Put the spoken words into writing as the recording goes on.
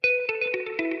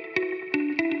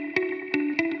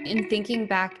In thinking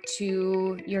back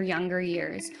to your younger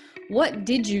years, what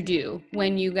did you do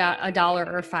when you got $1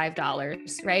 or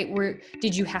 $5, right?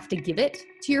 Did you have to give it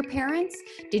to your parents?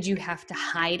 Did you have to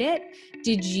hide it?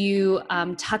 Did you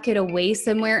tuck it away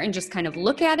somewhere and just kind of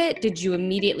look at it? Did you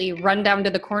immediately run down to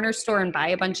the corner store and buy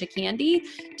a bunch of candy?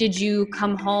 Did you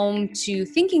come home to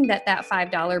thinking that that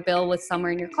 $5 bill was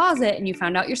somewhere in your closet and you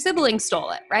found out your sibling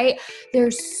stole it, right?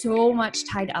 There's so much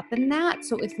tied up in that.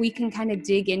 So if we can kind of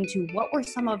dig into what were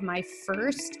some of my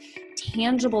first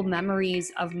tangible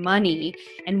memories of money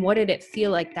and what did it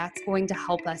feel like, that's going to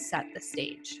help us set the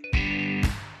stage.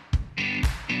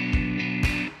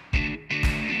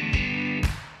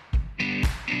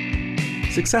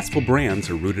 Successful brands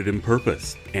are rooted in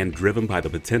purpose and driven by the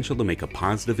potential to make a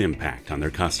positive impact on their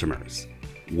customers.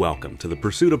 Welcome to The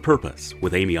Pursuit of Purpose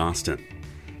with Amy Austin.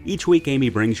 Each week, Amy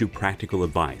brings you practical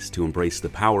advice to embrace the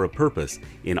power of purpose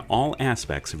in all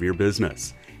aspects of your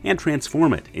business and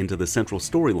transform it into the central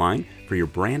storyline for your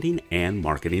branding and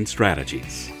marketing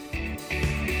strategies.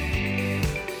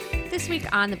 This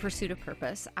week on The Pursuit of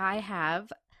Purpose, I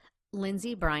have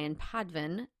Lindsay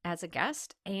Bryan-Podvin as a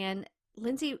guest. And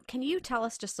Lindsay, can you tell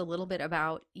us just a little bit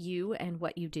about you and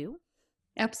what you do?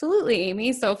 Absolutely,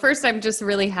 Amy. So first, I'm just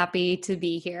really happy to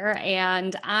be here.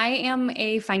 And I am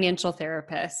a financial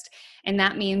therapist. And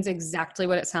that means exactly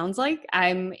what it sounds like.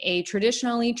 I'm a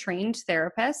traditionally trained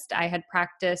therapist. I had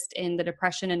practiced in the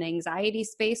depression and anxiety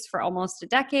space for almost a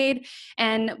decade.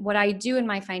 And what I do in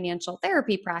my financial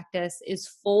therapy practice is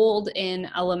fold in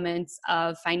elements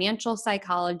of financial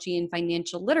psychology and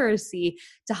financial literacy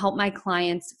to help my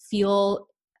clients feel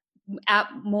at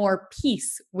more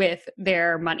peace with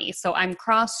their money. So I'm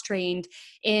cross-trained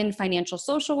in financial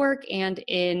social work and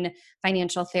in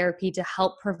financial therapy to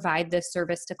help provide this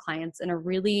service to clients in a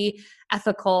really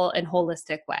ethical and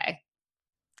holistic way.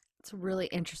 It's really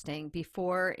interesting.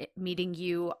 Before meeting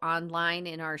you online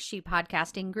in our She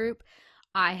Podcasting group,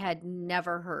 I had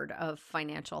never heard of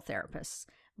financial therapists,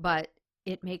 but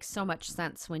it makes so much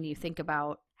sense when you think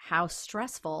about how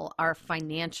stressful our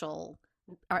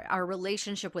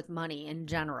relationship with money in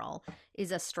general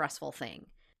is a stressful thing.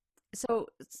 So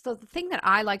the thing that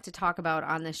I like to talk about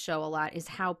on this show a lot is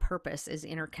how purpose is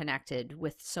interconnected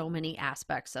with so many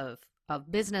aspects of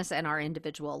business and our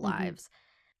individual lives.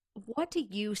 What do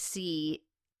you see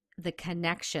the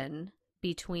connection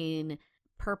between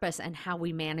purpose and how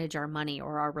we manage our money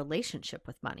or our relationship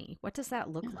with money? What does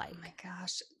that look like? Oh my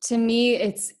gosh. To me,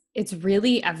 it's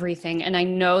really everything. And I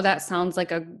know that sounds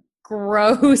like a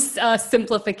gross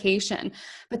simplification,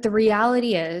 but the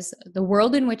reality is the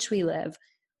world in which we live,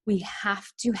 we have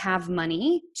to have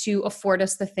money to afford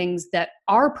us the things that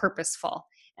are purposeful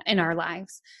in our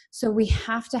lives. So we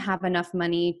have to have enough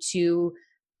money to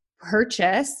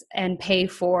purchase and pay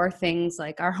for things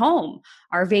like our home,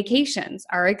 our vacations,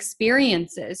 our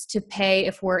experiences, to pay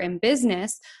if we're in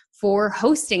business for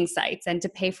hosting sites and to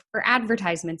pay for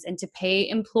advertisements and to pay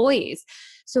employees.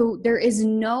 So there is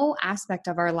no aspect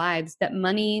of our lives that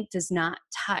money does not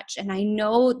touch. And I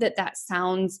know that that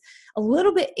sounds a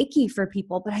little bit icky for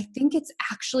people, but I think it's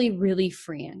actually really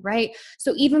freeing, right?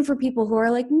 So even for people who are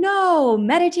like, no,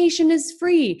 meditation is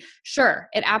free. Sure,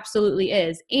 it absolutely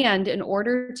is. And in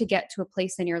order to get to a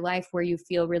place in your life where you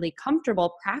feel really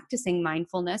comfortable practicing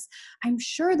mindfulness, I'm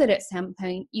sure that at some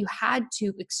point you had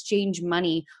to exchange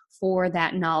money for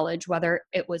that knowledge, whether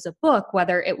it was a book,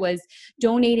 whether it was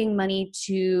donating money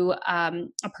to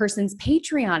a person's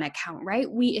Patreon account,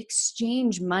 right? We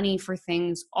exchange money for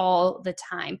things all the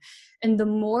time. And the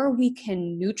more we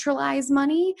can neutralize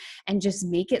money and just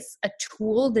make it a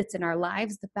tool that's in our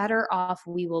lives, the better off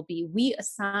we will be. We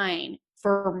assign,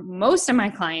 for most of my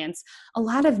clients, a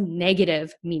lot of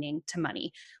negative meaning to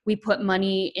money. We put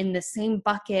money in the same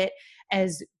bucket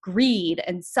as greed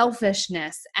and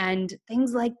selfishness and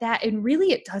things like that. And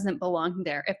really, it doesn't belong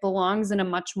there. It belongs in a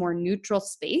much more neutral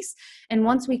space. And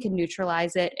once we can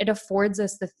neutralize it, it affords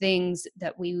us the things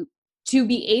that to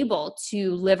be able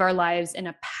to live our lives in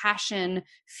a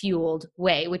passion-fueled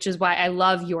way, which is why I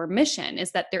love your mission,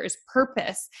 is that there is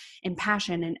purpose and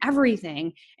passion in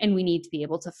everything, and we need to be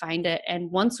able to find it.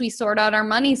 And once we sort out our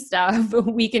money stuff,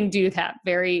 we can do that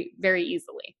very, very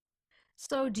easily.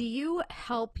 So do you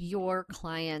help your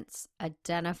clients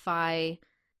identify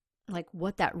like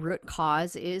what that root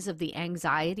cause is of the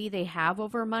anxiety they have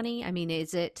over money? I mean,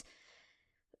 is it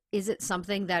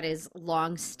something that is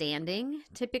long-standing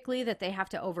typically that they have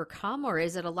to overcome, or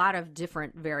is it a lot of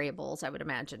different variables, I would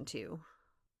imagine, too?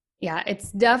 Yeah,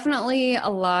 it's definitely a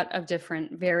lot of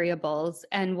different variables.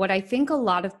 And what I think a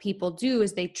lot of people do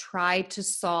is they try to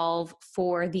solve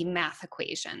for the math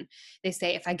equation. They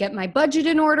say, if I get my budget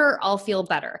in order, I'll feel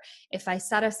better. If I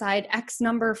set aside X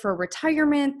number for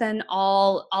retirement, then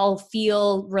I'll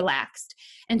feel relaxed.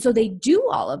 And so they do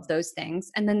all of those things,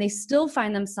 and then they still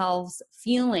find themselves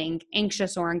feeling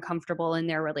anxious or uncomfortable in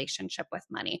their relationship with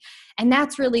money. And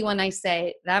that's really when I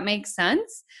say, that makes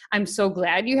sense. I'm so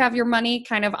glad you have your money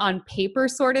kind of on paper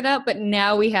sorted out, but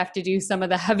now we have to do some of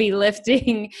the heavy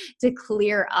lifting to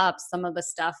clear up some of the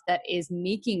stuff that is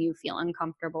making you feel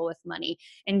uncomfortable with money.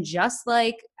 And just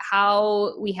like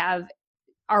how we have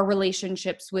our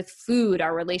relationships with food,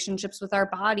 our relationships with our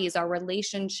bodies, our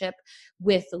relationship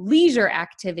with leisure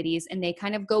activities, and they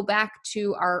kind of go back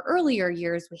to our earlier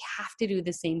years, we have to do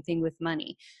the same thing with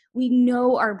money. We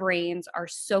know our brains are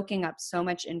soaking up so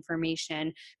much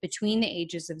information between the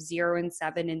ages of 0 and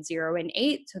 7 and 0 and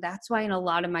 8. So that's why in a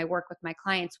lot of my work with my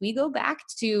clients, we go back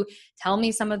to tell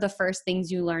me some of the first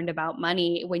things you learned about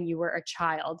money when you were a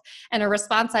child. And a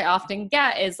response I often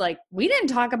get is like, we didn't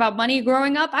talk about money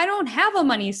growing up. I don't have a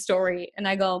money story. And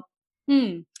I go,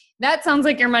 that sounds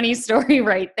like your money story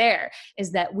right there,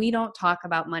 is that we don't talk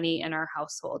about money in our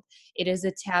household. It is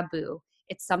a taboo.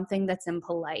 It's something that's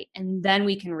impolite. And then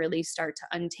we can really start to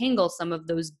untangle some of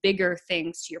those bigger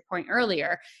things, to your point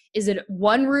earlier. Is it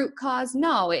one root cause?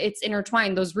 No, it's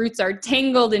intertwined. Those roots are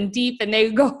tangled and deep and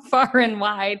they go far and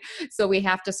wide. So we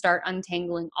have to start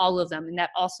untangling all of them. And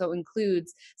that also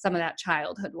includes some of that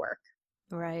childhood work.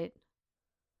 Right.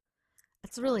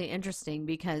 It's really interesting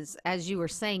because as you were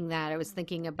saying that, I was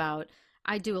thinking about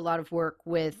I do a lot of work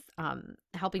with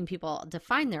helping people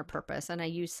define their purpose, and I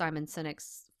use Simon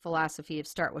Sinek's philosophy of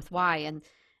start with why,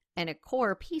 and a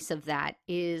core piece of that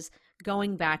is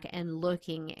going back and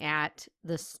looking at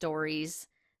the stories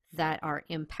that are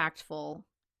impactful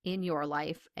in your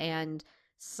life, and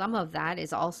some of that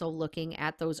is also looking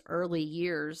at those early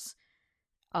years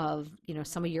of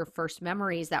some of your first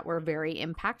memories that were very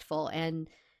impactful,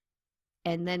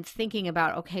 and then thinking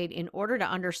about, okay, in order to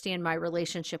understand my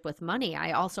relationship with money,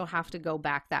 I also have to go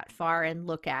back that far and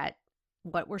look at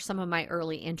what were some of my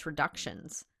early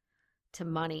introductions to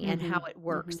money and how it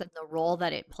works and the role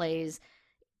that it plays,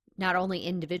 not only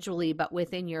individually, but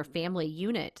within your family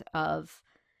unit of,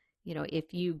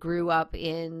 if you grew up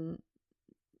in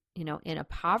a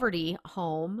poverty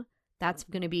home, that's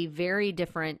going to be very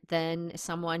different than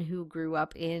someone who grew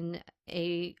up in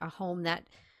a home that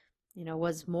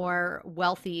was more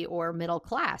wealthy or middle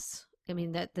class. I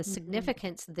mean, that the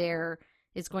significance there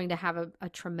is going to have a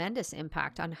tremendous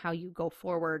impact on how you go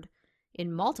forward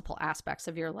in multiple aspects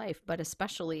of your life, but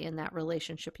especially in that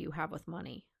relationship you have with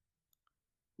money.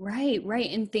 Right, right.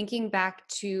 And thinking back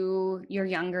to your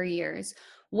younger years,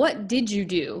 what did you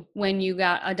do when you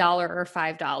got $1 or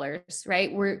 $5,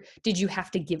 right? Did you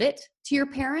have to give it to your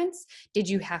parents? Did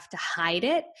you have to hide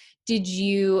it? Did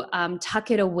you tuck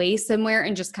it away somewhere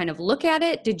and just kind of look at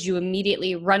it? Did you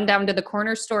immediately run down to the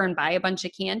corner store and buy a bunch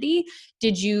of candy?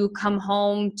 Did you come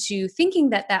home to thinking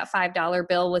that that $5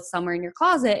 bill was somewhere in your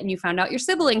closet and you found out your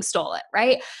sibling stole it,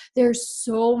 right? There's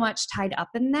so much tied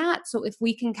up in that. So if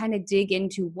we can kind of dig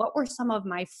into what were some of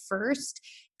my first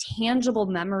tangible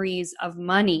memories of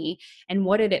money and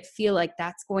what did it feel like,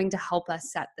 that's going to help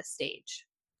us set the stage.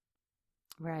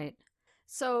 Right.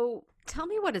 So tell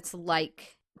me what it's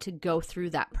like to go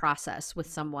through that process with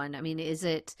someone. I mean,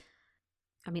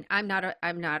 I'm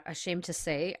not ashamed to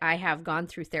say I have gone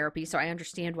through therapy, so I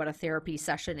understand what a therapy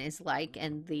session is like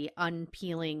and the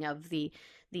unpeeling of the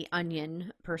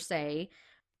onion per se.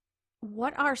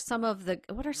 What are some of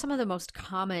the most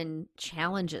common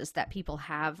challenges that people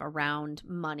have around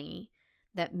money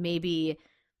that maybe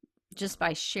just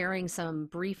by sharing some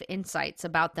brief insights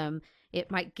about them, it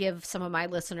might give some of my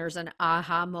listeners an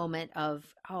aha moment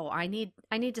of, oh, I need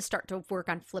to start to work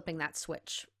on flipping that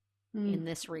switch in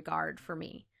this regard for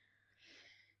me?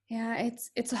 Yeah,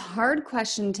 it's a hard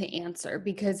question to answer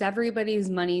because everybody's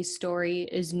money story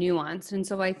is nuanced. And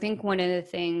so I think one of the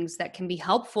things that can be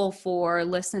helpful for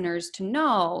listeners to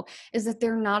know is that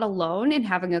they're not alone in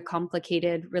having a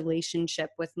complicated relationship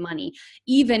with money,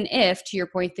 even if, to your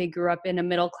point, they grew up in a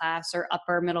middle class or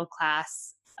upper middle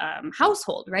class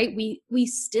household, right? We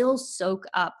still soak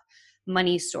up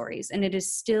money stories and it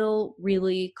is still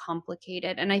really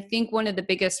complicated. And I think one of the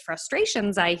biggest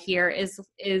frustrations I hear is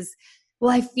well,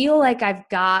 I feel like I've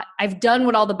done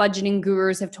what all the budgeting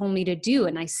gurus have told me to do,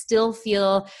 and I still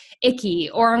feel icky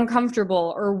or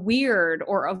uncomfortable or weird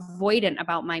or avoidant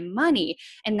about my money.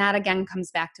 And that again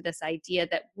comes back to this idea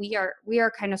that we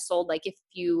are kind of sold like if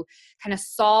you kind of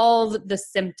solve the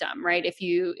symptom, right? If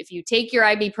you take your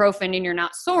ibuprofen and you're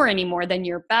not sore anymore, then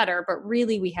you're better. But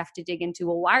really we have to dig into,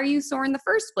 well, why are you sore in the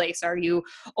first place? Are you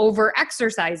over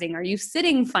exercising? Are you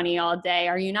sitting funny all day?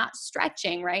 Are you not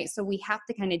stretching, right? So we have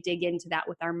to kind of dig into that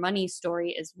with our money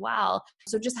story as well.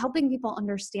 So just helping people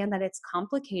understand that it's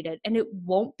complicated and it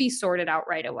won't be sorted out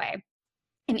right away.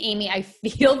 And Amy, I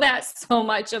feel that so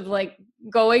much of like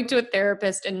going to a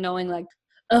therapist and knowing like,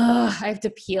 ugh, I have to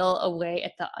peel away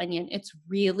at the onion. It's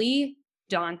really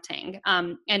daunting.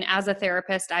 And as a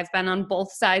therapist, I've been on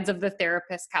both sides of the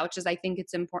therapist couches. I think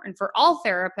it's important for all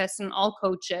therapists and all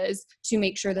coaches to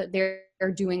make sure that they're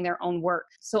doing their own work.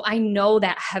 So I know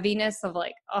that heaviness of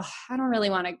like, oh, I don't really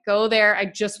want to go there. I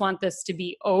just want this to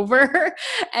be over.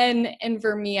 And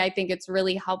for me, I think it's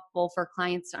really helpful for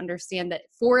clients to understand that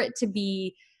for it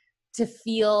to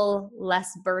feel less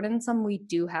burdensome, we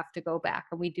do have to go back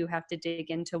and we do have to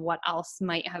dig into what else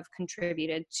might have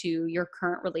contributed to your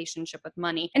current relationship with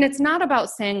money. And it's not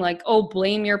about saying like, oh,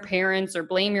 blame your parents or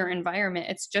blame your environment.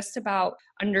 It's just about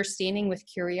understanding with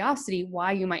curiosity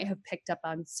why you might have picked up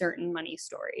on certain money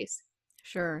stories.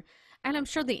 Sure. And I'm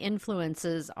sure the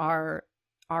influences are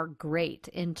great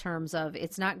in terms of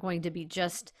it's not going to be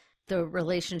just the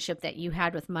relationship that you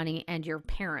had with money and your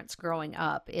parents growing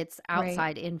up. It's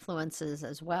outside influences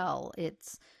as well.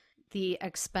 It's the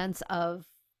expense of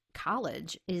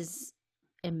college is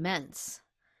immense.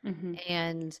 Mm-hmm.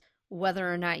 And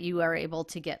whether or not you are able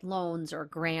to get loans or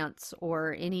grants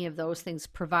or any of those things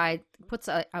puts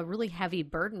a really heavy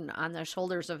burden on the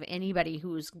shoulders of anybody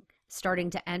who's starting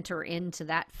to enter into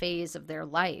that phase of their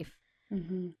life.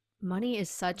 Mm-hmm. Money is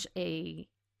such a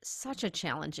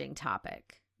challenging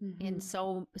topic. Mm-hmm. In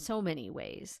so many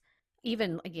ways.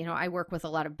 Even, I work with a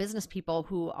lot of business people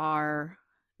who are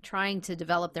trying to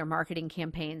develop their marketing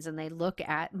campaigns, and they look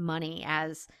at money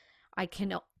as I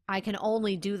can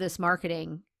only do this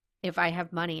marketing if I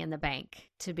have money in the bank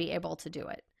to be able to do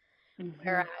it. Mm-hmm.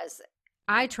 Whereas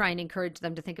I try and encourage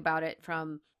them to think about it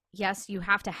from, yes, you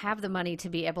have to have the money to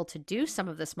be able to do some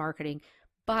of this marketing,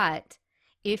 but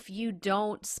if you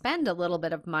don't spend a little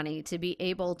bit of money to be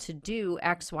able to do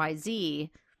X, Y, Z,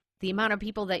 the amount of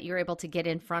people that you're able to get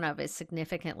in front of is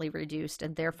significantly reduced.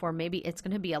 And therefore, maybe it's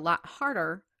going to be a lot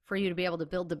harder for you to be able to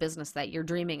build the business that you're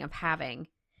dreaming of having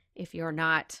if you're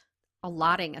not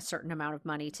allotting a certain amount of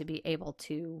money to be able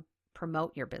to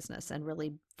promote your business and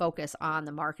really focus on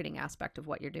the marketing aspect of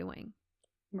what you're doing.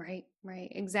 Right,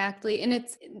 exactly. And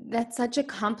that's such a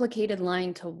complicated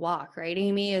line to walk, right,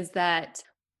 Amy, is that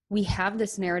we have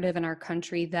this narrative in our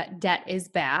country that debt is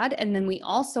bad. And then we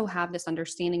also have this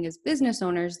understanding as business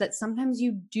owners that sometimes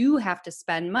you do have to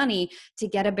spend money to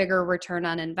get a bigger return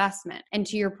on investment. And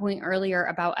to your point earlier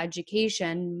about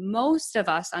education, most of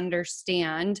us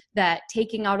understand that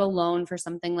taking out a loan for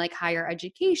something like higher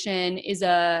education is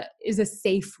a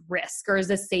safe risk or is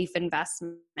a safe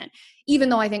investment. Even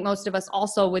though I think most of us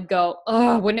also would go,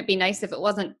 oh, wouldn't it be nice if it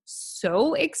wasn't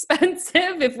so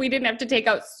expensive, if we didn't have to take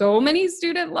out so many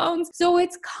student loans? So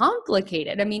it's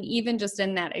complicated. I mean, even just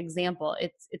in that example,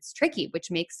 it's tricky,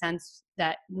 which makes sense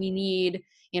that we need,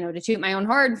 to toot my own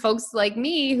horn, folks like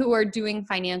me who are doing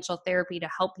financial therapy to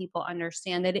help people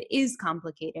understand that it is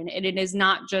complicated and it is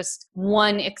not just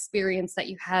one experience that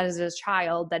you had as a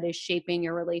child that is shaping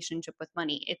your relationship with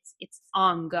money. It's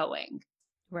ongoing.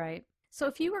 Right. So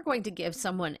if you were going to give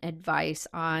someone advice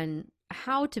on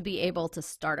how to be able to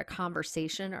start a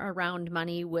conversation around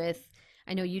money with,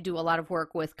 I know you do a lot of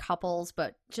work with couples,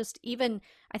 but just even,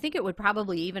 I think it would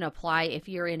probably even apply if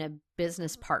you're in a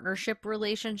business partnership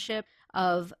relationship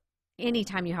of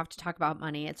anytime you have to talk about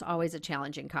money, it's always a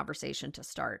challenging conversation to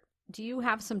start. Do you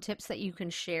have some tips that you can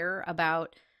share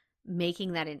about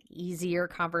making that an easier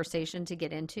conversation to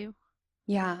get into?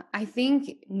 Yeah, I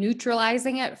think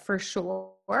neutralizing it for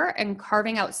sure and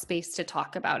carving out space to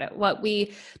talk about it. What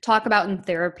we talk about in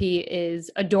therapy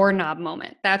is a doorknob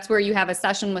moment. That's where you have a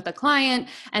session with a client,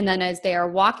 and then as they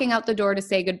are walking out the door to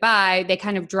say goodbye, they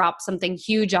kind of drop something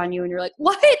huge on you and you're like,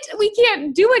 what? We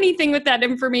can't do anything with that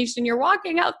information. You're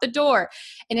walking out the door.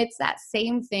 And it's that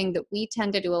same thing that we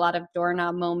tend to do a lot of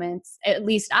doorknob moments, at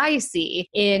least I see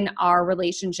in our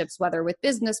relationships, whether with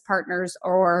business partners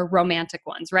or romantic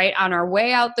ones, right? On our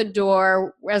way out the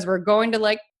door, as we're going to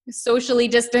like socially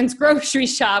distanced grocery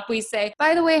shop, we say,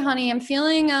 by the way, honey, I'm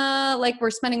feeling like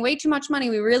we're spending way too much money.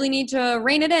 We really need to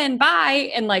rein it in.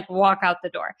 Bye. And like walk out the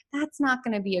door. That's not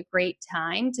going to be a great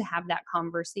time to have that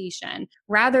conversation.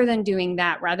 Rather than doing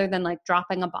that, rather than like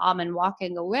dropping a bomb and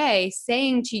walking away,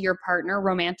 saying to your partner,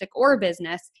 romantic or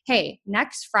business, hey,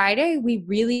 next Friday, we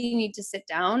really need to sit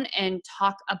down and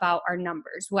talk about our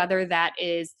numbers, whether that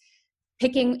is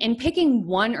picking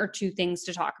one or two things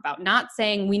to talk about, not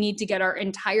saying we need to get our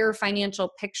entire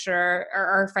financial picture or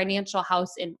our financial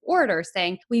house in order,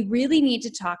 saying we really need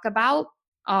to talk about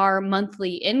our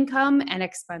monthly income and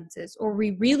expenses, or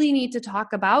we really need to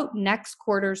talk about next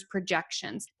quarter's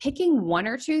projections. Picking one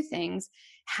or two things,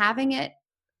 having it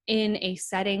in a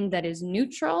setting that is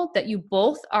neutral, that you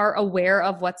both are aware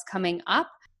of what's coming up,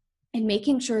 and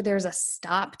making sure there's a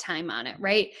stop time on it,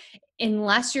 right?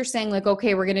 Unless you're saying like,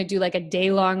 okay, we're going to do like a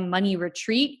day-long money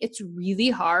retreat, it's really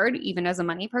hard, even as a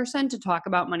money person, to talk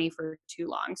about money for too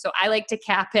long. So I like to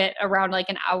cap it around like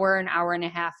an hour and a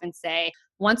half and say,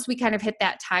 once we kind of hit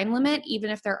that time limit, even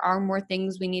if there are more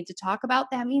things we need to talk about,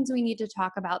 that means we need to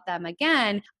talk about them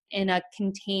again in a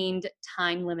contained,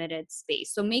 time limited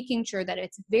space. So making sure that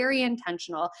it's very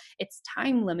intentional, it's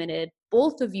time limited.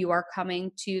 Both of you are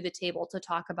coming to the table to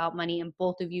talk about money, and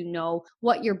both of you know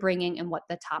what you're bringing and what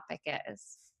the topic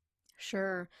is.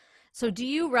 Sure. So do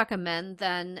you recommend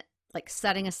then like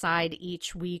setting aside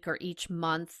each week or each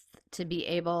month to be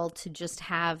able to just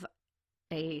have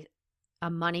a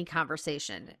money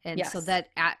conversation? And Yes. so that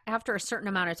after a certain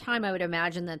amount of time, I would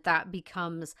imagine that that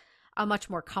becomes a much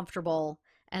more comfortable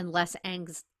and less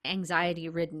anxiety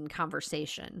ridden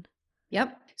conversation.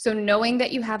 Yep. So knowing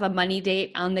that you have a money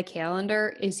date on the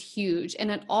calendar is huge. And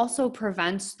it also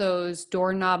prevents those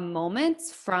doorknob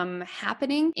moments from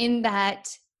happening, in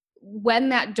that when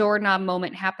that doorknob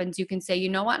moment happens, you can say, you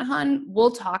know what, hon,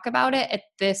 we'll talk about it at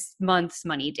this month's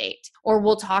money date, or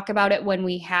we'll talk about it when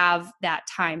we have that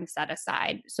time set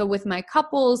aside. So with my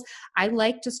couples, I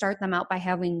like to start them out by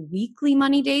having weekly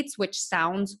money dates, which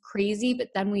sounds crazy, but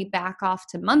then we back off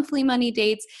to monthly money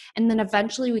dates. And then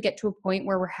eventually we get to a point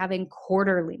where we're having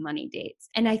quarterly money dates.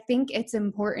 And I think it's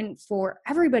important for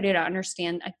everybody to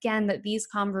understand, again, that these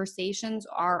conversations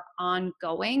are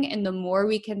ongoing. And the more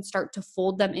we can start to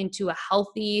fold them into a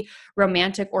healthy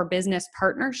romantic or business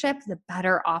partnership, the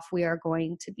better off we are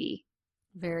going to be.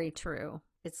 Very true.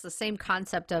 It's the same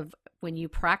concept of when you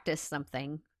practice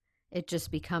something, it just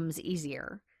becomes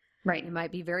easier. Right. You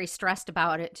might be very stressed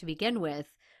about it to begin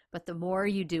with, but the more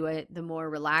you do it, the more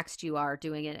relaxed you are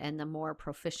doing it, and the more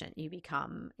proficient you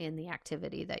become in the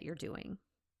activity that you're doing.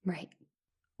 Right.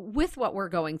 With what we're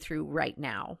going through right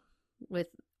now,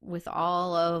 with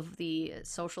all of the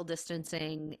social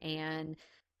distancing and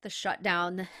the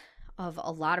shutdown of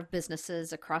a lot of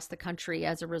businesses across the country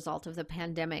as a result of the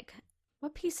pandemic,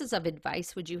 what pieces of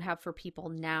advice would you have for people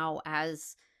now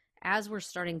as we're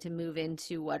starting to move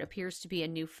into what appears to be a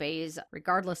new phase,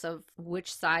 regardless of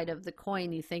which side of the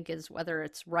coin you think is whether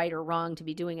it's right or wrong to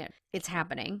be doing it, it's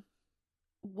happening.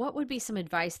 What would be some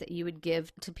advice that you would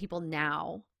give to people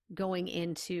now going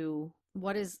into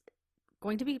what is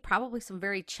going to be probably some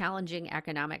very challenging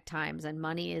economic times, and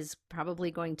money is probably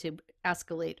going to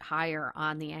escalate higher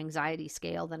on the anxiety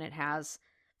scale than it has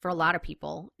for a lot of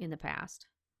people in the past?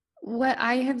 What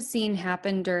I have seen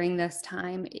happen during this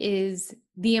time is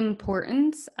the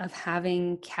importance of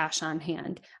having cash on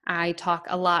hand. I talk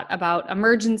a lot about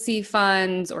emergency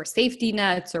funds or safety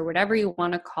nets or whatever you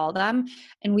want to call them.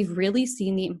 And we've really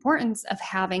seen the importance of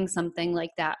having something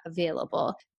like that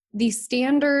available. The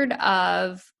standard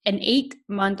of an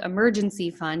 8-month emergency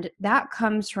fund, that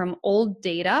comes from old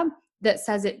data that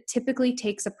says it typically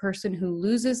takes a person who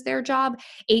loses their job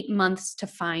 8 months to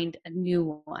find a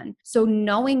new one. So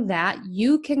knowing that,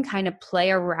 you can kind of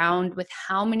play around with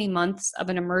how many months of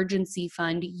an emergency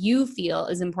fund you feel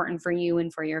is important for you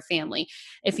and for your family.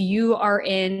 If you are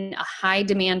in a high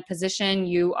demand position,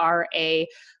 you are a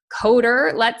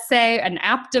coder, let's say an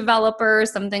app developer,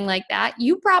 something like that,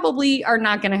 you probably are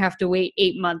not going to have to wait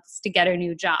 8 months to get a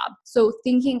new job. So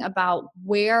thinking about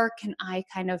where can I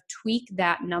kind of tweak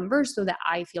that number so that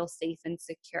I feel safe and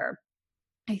secure.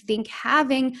 I think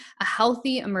having a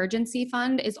healthy emergency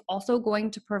fund is also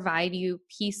going to provide you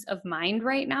peace of mind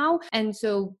right now. And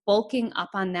so bulking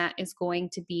up on that is going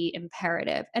to be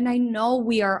imperative. And I know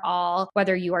we are all,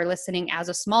 whether you are listening as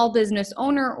a small business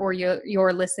owner or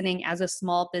you're listening as a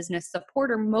small business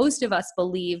supporter, most of us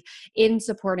believe in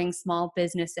supporting small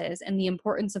businesses and the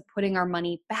importance of putting our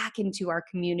money back into our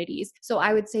communities. So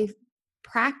I would say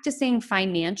practicing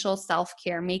financial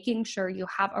self-care, making sure you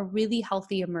have a really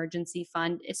healthy emergency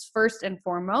fund is first and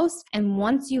foremost. And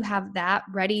once you have that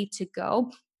ready to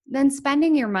go, then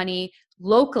spending your money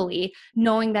locally,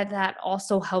 knowing that that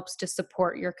also helps to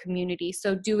support your community.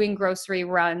 So doing grocery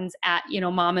runs at,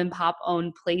 mom and pop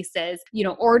owned places,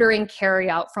 ordering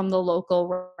carry out from the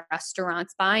local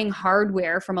restaurants, buying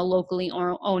hardware from a locally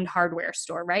owned hardware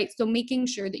store, right? So making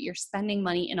sure that you're spending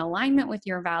money in alignment with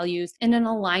your values and in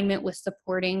alignment with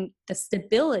supporting the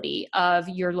stability of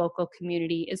your local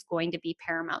community is going to be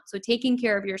paramount. So taking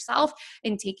care of yourself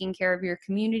and taking care of your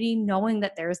community, knowing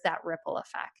that there's that ripple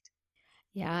effect.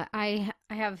 Yeah, I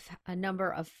have a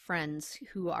number of friends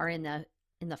who are in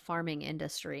the farming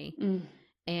industry,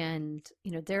 and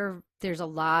there's a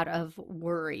lot of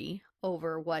worry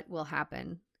over what will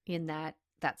happen in that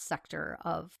sector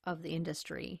of the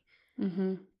industry.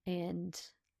 And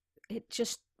it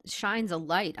just shines a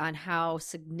light on how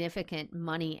significant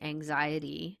money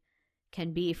anxiety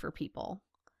can be for people.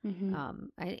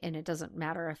 And it doesn't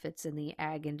matter if it's in the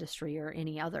ag industry or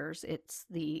any others. It's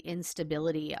the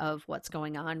instability of what's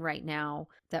going on right now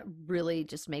that really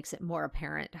just makes it more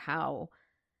apparent how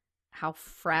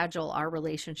fragile our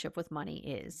relationship with money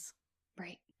is.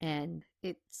 Right. And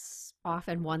it's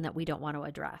often one that we don't want to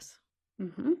address.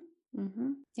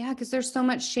 Yeah, because there's so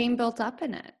much shame built up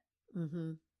in it.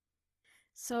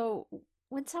 So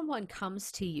when someone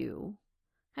comes to you,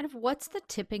 kind of what's the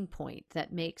tipping point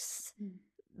that makes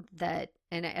that,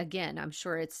 and again, I'm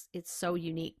sure it's so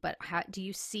unique, but do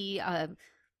you see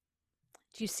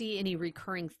any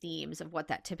recurring themes of what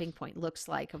that tipping point looks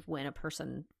like of when a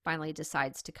person finally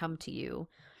decides to come to you?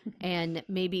 And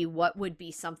maybe what would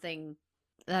be something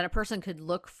that a person could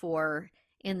look for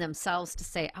in themselves to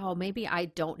say, oh, maybe I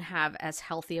don't have as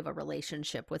healthy of a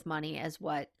relationship with money as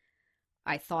what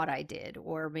I thought I did,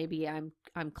 or maybe I'm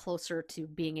closer to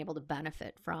being able to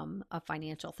benefit from a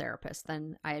financial therapist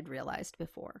than I had realized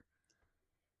before.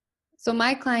 So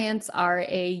my clients are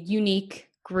a unique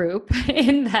group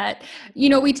in that,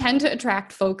 we tend to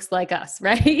attract folks like us,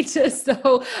 right?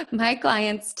 So my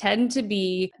clients tend to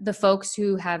be the folks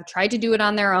who have tried to do it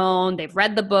on their own. They've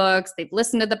read the books, they've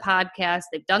listened to the podcast,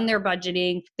 they've done their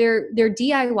budgeting. They're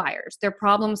DIYers, they're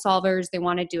problem solvers. They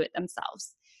want to do it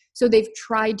themselves. So they've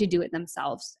tried to do it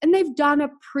themselves and they've done a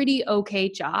pretty okay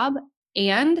job,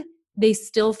 and they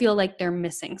still feel like they're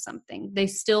missing something. They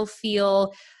still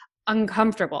feel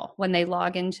uncomfortable when they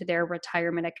log into their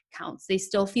retirement accounts. They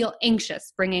still feel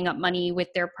anxious bringing up money with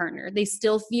their partner. They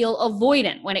still feel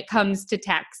avoidant when it comes to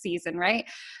tax season, right?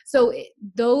 So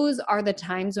those are the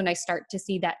times when I start to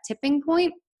see that tipping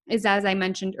point. Is, as I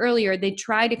mentioned earlier, they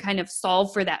try to kind of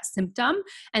solve for that symptom.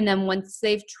 And then once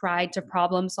they've tried to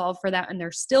problem solve for that and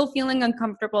they're still feeling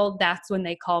uncomfortable, that's when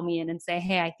they call me in and say,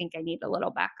 hey, I think I need a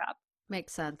little backup.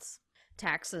 Makes sense.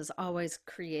 Taxes always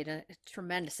create a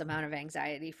tremendous amount of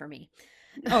anxiety for me.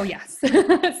 Oh, yes.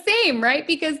 Same, right?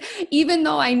 Because even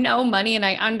though I know money and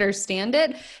I understand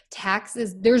it,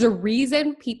 taxes, there's a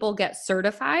reason people get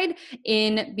certified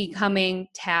in becoming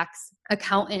tax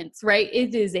accountants, right?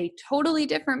 It is a totally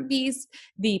different beast.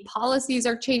 The policies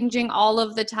are changing all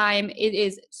of the time. It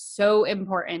is so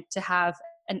important to have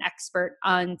an expert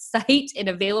on site and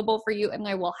available for you. And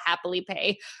I will happily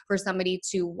pay for somebody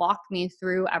to walk me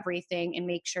through everything and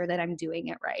make sure that I'm doing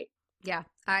it right. Yeah.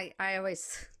 I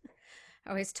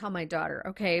always tell my daughter,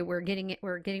 okay, we're getting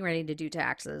ready to do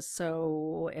taxes.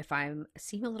 So if I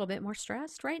seem a little bit more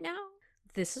stressed right now,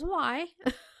 this is why.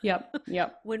 Yep.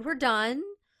 When we're done,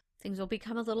 things will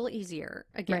become a little easier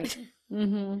again.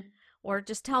 Right. Or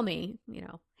just tell me,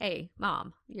 hey,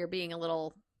 Mom, you're being a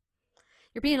little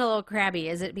crabby.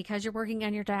 Is it because you're working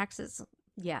on your taxes?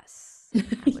 Yes.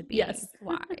 That would be yes.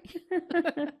 Why?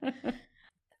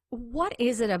 What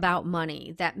is it about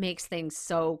money that makes things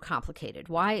so complicated?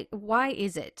 Why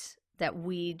is it that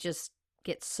we just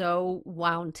get so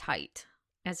wound tight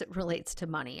as it relates to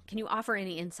money? Can you offer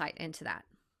any insight into that?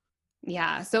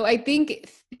 Yeah. So I think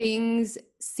things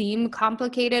seem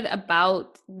complicated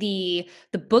about the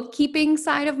bookkeeping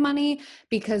side of money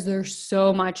because there's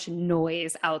so much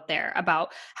noise out there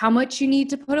about how much you need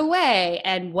to put away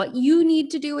and what you need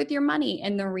to do with your money.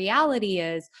 And the reality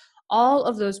is all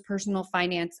of those personal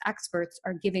finance experts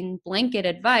are giving blanket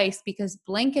advice because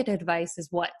blanket advice is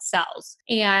what sells.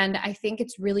 And I think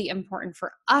it's really important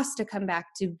for us to come back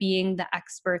to being the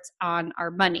experts on our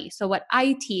money. So what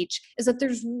I teach is that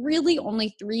there's really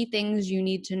only 3 things you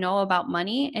need to know about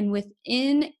money. And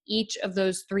within each of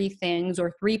those 3 things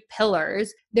or 3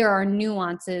 pillars, there are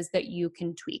nuances that you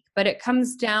can tweak. But it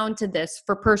comes down to this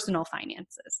for personal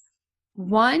finances.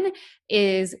 1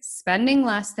 is spending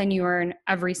less than you earn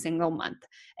every single month.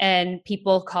 And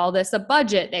people call this a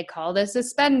budget. They call this a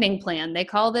spending plan. They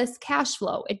call this cash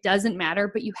flow. It doesn't matter,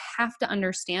 but you have to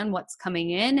understand what's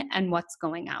coming in and what's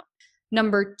going out.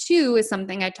 Number two is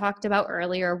something I talked about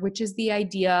earlier, which is the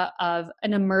idea of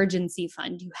an emergency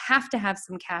fund. You have to have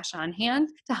some cash on hand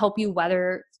to help you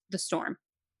weather the storm.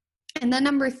 And then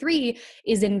number three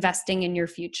is investing in your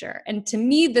future. And to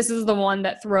me, this is the one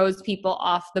that throws people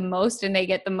off the most and they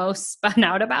get the most spun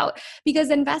out about, because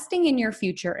investing in your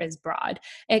future is broad.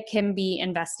 It can be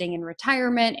investing in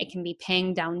retirement. It can be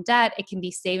paying down debt. It can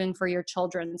be saving for your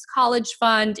children's college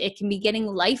fund. It can be getting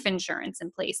life insurance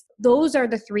in place. Those are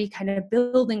the three kind of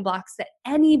building blocks that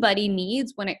anybody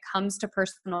needs when it comes to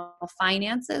personal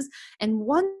finances. And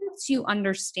once you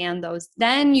understand those,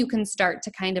 then you can start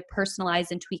to kind of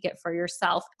personalize and tweak it for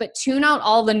yourself. But tune out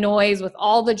all the noise with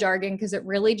all the jargon, because it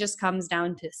really just comes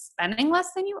down to spending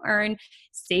less than you earn,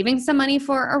 saving some money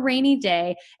for a rainy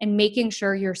day, and making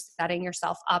sure you're setting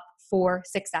yourself up for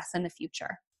success in the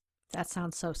future. That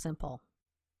sounds so simple.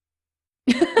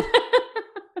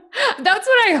 That's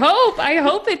what I hope. I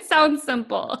hope it sounds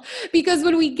simple, because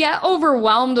when we get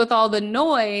overwhelmed with all the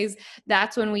noise,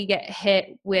 that's when we get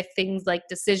hit with things like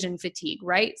decision fatigue,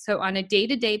 right? So on a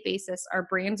day-to-day basis, our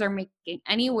brains are making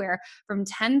anywhere from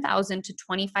 10,000 to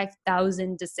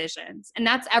 25,000 decisions. And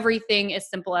that's everything as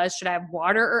simple as, should I have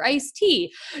water or iced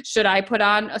tea? Should I put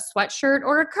on a sweatshirt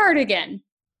or a cardigan?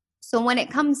 So when it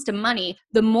comes to money,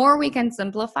 the more we can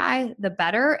simplify, the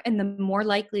better, and the more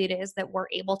likely it is that we're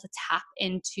able to tap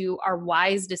into our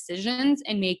wise decisions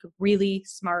and make really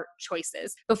smart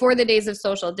choices. Before the days of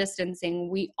social distancing,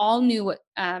 we all knew what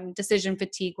decision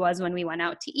fatigue was when we went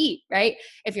out to eat, right?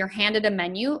 If you're handed a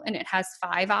menu and it has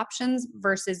 5 options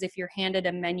versus if you're handed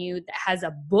a menu that has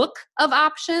a book of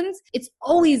options, it's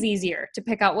always easier to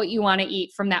pick out what you want to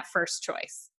eat from that first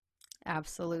choice.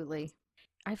 Absolutely.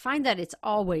 I find that it's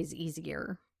always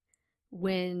easier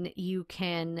when you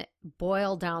can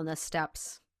boil down the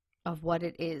steps of what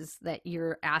it is that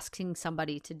you're asking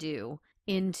somebody to do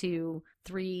into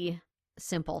 3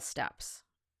 simple steps.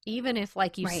 Even if,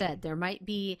 like you said, there might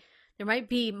be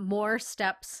more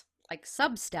steps, like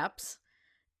sub-steps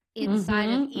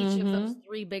inside of each of those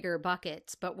 3 bigger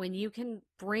buckets. But when you can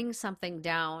bring something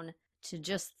down to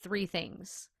just 3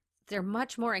 things, they're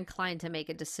much more inclined to make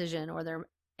a decision,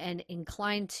 and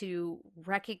inclined to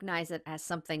recognize it as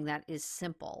something that is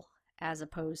simple as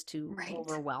opposed to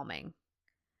overwhelming.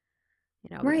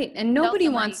 Right. And nobody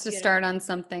wants to start on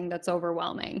something that's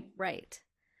overwhelming. Right.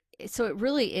 So it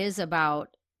really is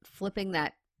about flipping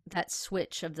that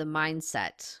switch of the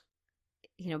mindset,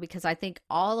 because I think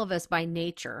all of us by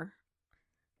nature,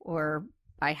 or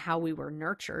by how we were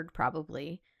nurtured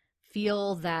probably,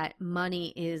 feel that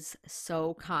money is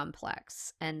so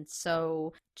complex and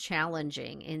so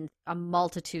challenging in a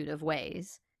multitude of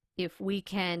ways. If we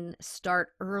can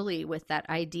start early with that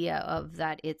idea of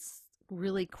that it's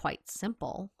really quite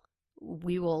simple,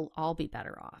 we will all be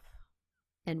better off,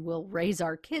 and we'll raise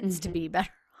our kids to be better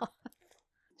off.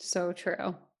 So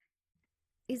true.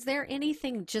 Is there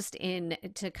anything, just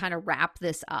to kind of wrap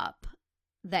this up,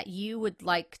 that you would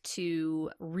like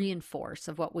to reinforce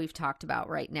of what we've talked about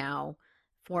right now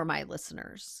for my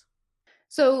listeners?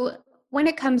 So when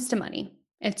it comes to money,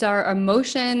 it's our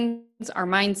emotions, our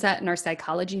mindset, and our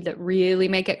psychology that really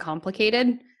make it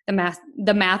complicated.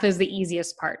 The math is the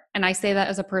easiest part. And I say that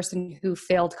as a person who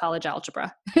failed college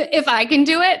algebra. If I can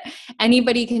do it,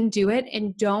 anybody can do it.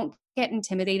 And don't get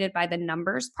intimidated by the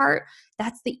numbers part.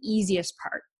 That's the easiest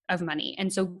part of money.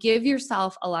 And so give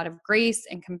yourself a lot of grace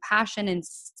and compassion and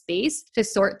space to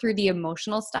sort through the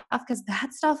emotional stuff, because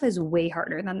that stuff is way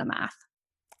harder than the math.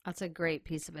 That's a great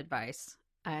piece of advice.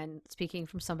 And speaking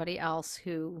from somebody else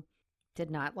who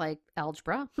did not like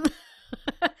algebra,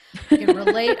 I can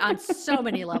relate on so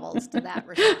many levels to that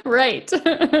response. Right.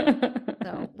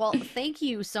 Well, thank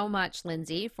you so much,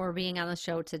 Lindsay, for being on the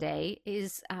show today.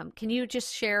 Can you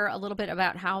just share a little bit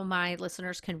about how my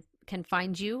listeners can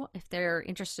find you if they're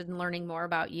interested in learning more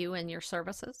about you and your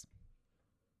services?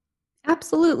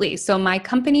 Absolutely. So my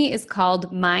company is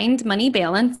called Mind Money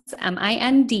Balance,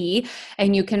 MIND,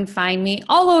 and you can find me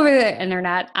all over the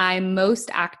internet. I'm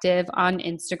most active on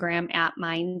Instagram at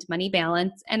Mind Money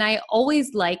Balance, and I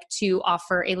always like to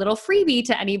offer a little freebie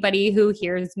to anybody who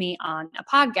hears me on a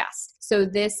podcast. So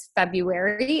this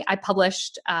February, I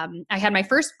had my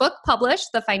first book published,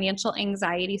 The Financial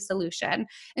Anxiety Solution.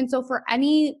 And so for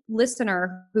any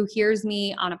listener who hears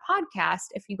me on a podcast,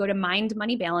 if you go to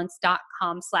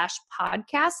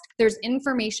mindmoneybalance.com/podcast, there's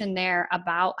information there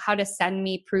about how to send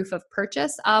me proof of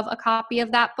purchase of a copy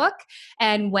of that book.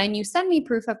 And when you send me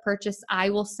proof of purchase, I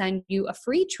will send you a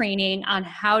free training on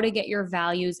how to get your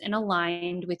values in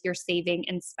aligned with your saving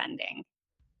and spending.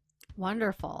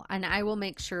 Wonderful. And I will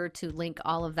make sure to link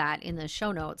all of that in the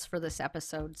show notes for this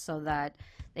episode so that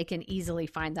they can easily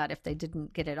find that if they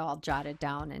didn't get it all jotted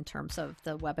down in terms of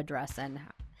the web address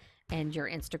and your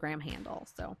Instagram handle.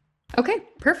 So Okay,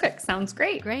 perfect. Sounds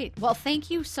great. great. Well, thank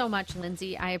you so much,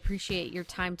 Lindsay. I appreciate your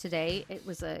time today. It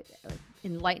was a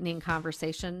enlightening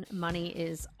conversation. Money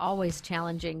is always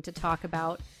challenging to talk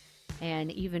about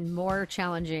and even more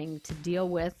challenging to deal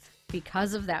with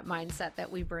because of that mindset that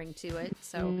we bring to it.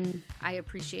 So I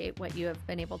appreciate what you have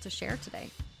been able to share today.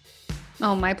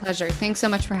 Oh, my pleasure. Thanks so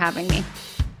much for having me.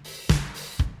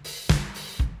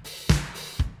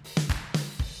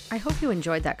 I hope you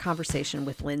enjoyed that conversation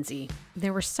with Lindsay.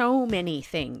 There were so many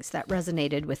things that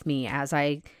resonated with me as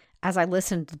I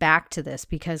listened back to this,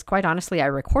 because quite honestly, I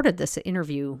recorded this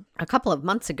interview a couple of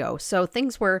months ago. So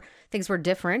things were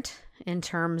different in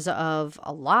terms of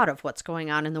a lot of what's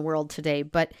going on in the world today,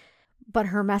 but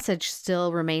her message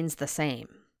still remains the same.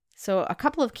 So a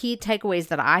couple of key takeaways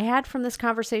that I had from this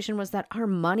conversation was that our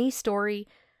money story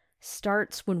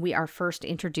starts when we are first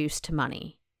introduced to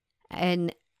money.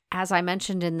 And as I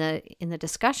mentioned in the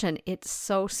discussion, it's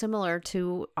so similar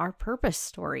to our purpose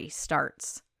story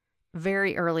starts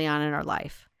very early on in our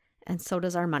life. And so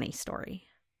does our money story.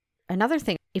 Another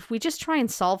thing, if we just try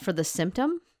and solve for the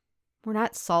symptom, we're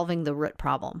not solving the root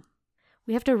problem.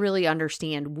 We have to really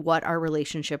understand what our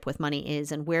relationship with money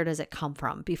is and where does it come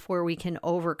from before we can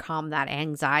overcome that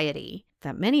anxiety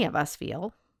that many of us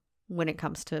feel when it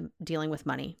comes to dealing with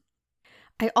money.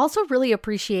 I also really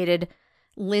appreciated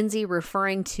Lindsay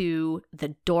referring to the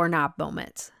doorknob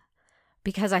moments,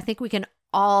 because I think we can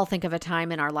all think of a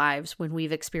time in our lives when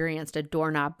we've experienced a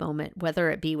doorknob moment, whether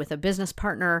it be with a business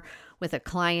partner, with a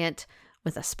client,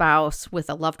 with a spouse, with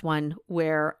a loved one,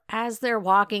 where as they're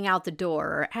walking out the door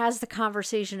or as the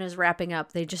conversation is wrapping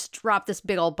up, they just drop this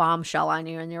big old bombshell on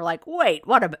you and you're like, wait,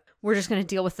 we're just going to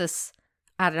deal with this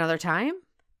at another time?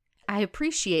 I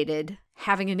appreciated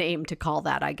having a name to call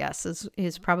that, I guess,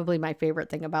 is probably my favorite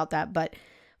thing about that. But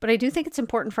I do think it's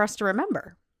important for us to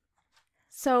remember.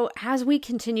 So as we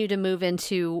continue to move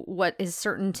into what is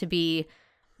certain to be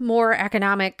more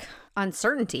economic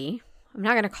uncertainty, I'm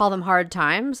not going to call them hard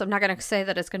times. I'm not going to say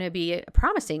that it's going to be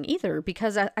promising either,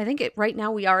 because I think right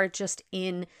now we are just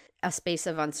in a space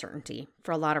of uncertainty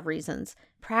for a lot of reasons.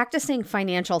 Practicing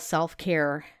financial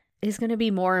self-care is going to be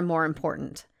more and more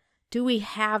important. Do we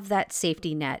have that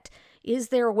safety net? Is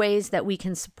there ways that we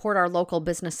can support our local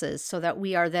businesses so that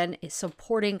we are then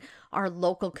supporting our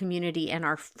local community and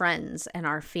our friends and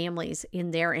our families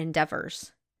in their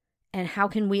endeavors? And how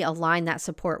can we align that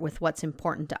support with what's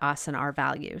important to us and our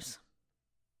values?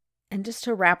 And just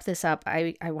to wrap this up,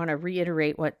 I want to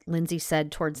reiterate what Lindsay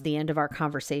said towards the end of our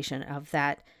conversation, of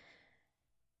that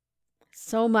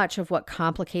so much of what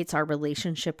complicates our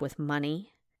relationship with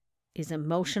money is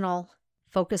emotional,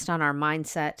 focused on our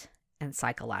mindset, and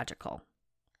psychological.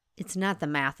 It's not the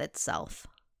math itself.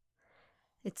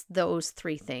 It's those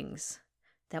three things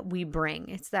that we bring.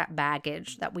 It's that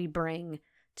baggage that we bring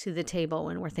to the table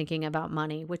when we're thinking about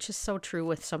money, which is so true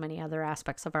with so many other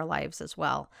aspects of our lives as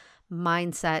well.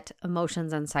 Mindset,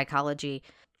 emotions, and psychology,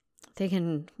 they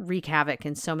can wreak havoc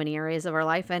in so many areas of our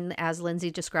life. And as Lindsay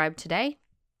described today,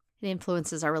 it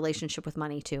influences our relationship with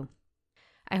money too.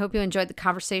 I hope you enjoyed the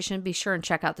conversation. Be sure and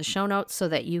check out the show notes so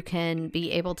that you can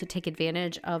be able to take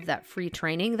advantage of that free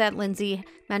training that Lindsay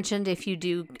mentioned if you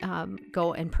do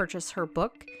go and purchase her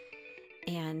book.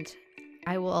 And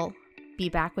I will be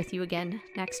back with you again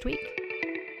next week.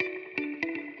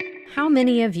 How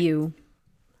many of you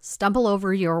stumble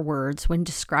over your words when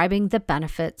describing the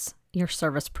benefits your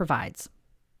service provides?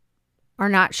 Are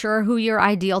not sure who your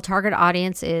ideal target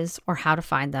audience is or how to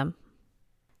find them?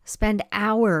 Spend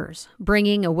hours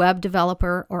bringing a web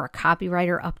developer or a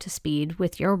copywriter up to speed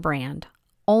with your brand,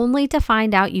 only to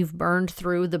find out you've burned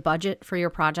through the budget for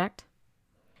your project?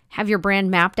 Have your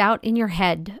brand mapped out in your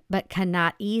head, but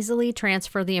cannot easily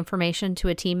transfer the information to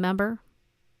a team member?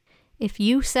 If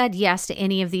you said yes to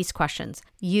any of these questions,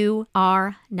 you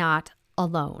are not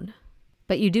alone.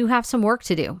 But you do have some work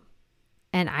to do,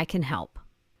 and I can help.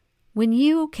 When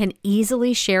you can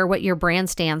easily share what your brand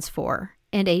stands for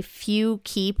and a few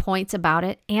key points about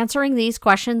it, answering these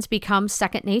questions becomes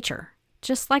second nature,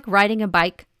 just like riding a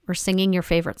bike or singing your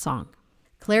favorite song.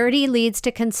 Clarity leads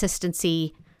to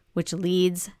consistency, which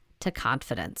leads to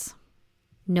confidence.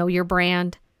 Know your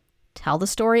brand, tell the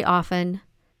story often,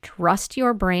 trust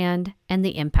your brand and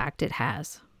the impact it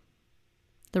has.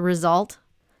 The result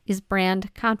is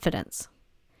brand confidence.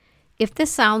 If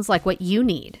this sounds like what you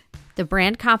need, the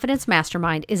Brand Confidence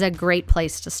Mastermind is a great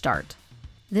place to start.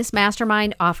 This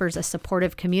mastermind offers a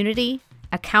supportive community,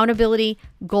 accountability,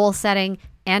 goal setting,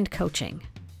 and coaching.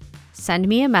 Send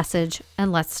me a message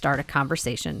and let's start a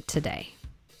conversation today.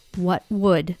 What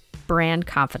would brand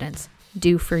confidence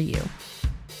do for you?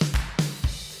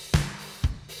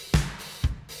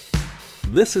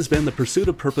 This has been the Pursuit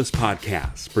of Purpose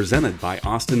podcast, presented by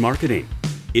Austin Marketing.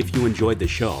 If you enjoyed the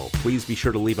show, please be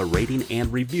sure to leave a rating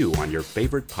and review on your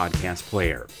favorite podcast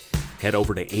player. Head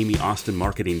over to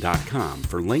amyaustinmarketing.com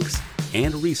for links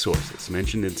and resources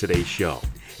mentioned in today's show,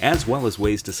 as well as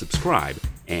ways to subscribe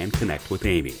and connect with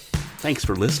Amy. Thanks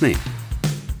for listening.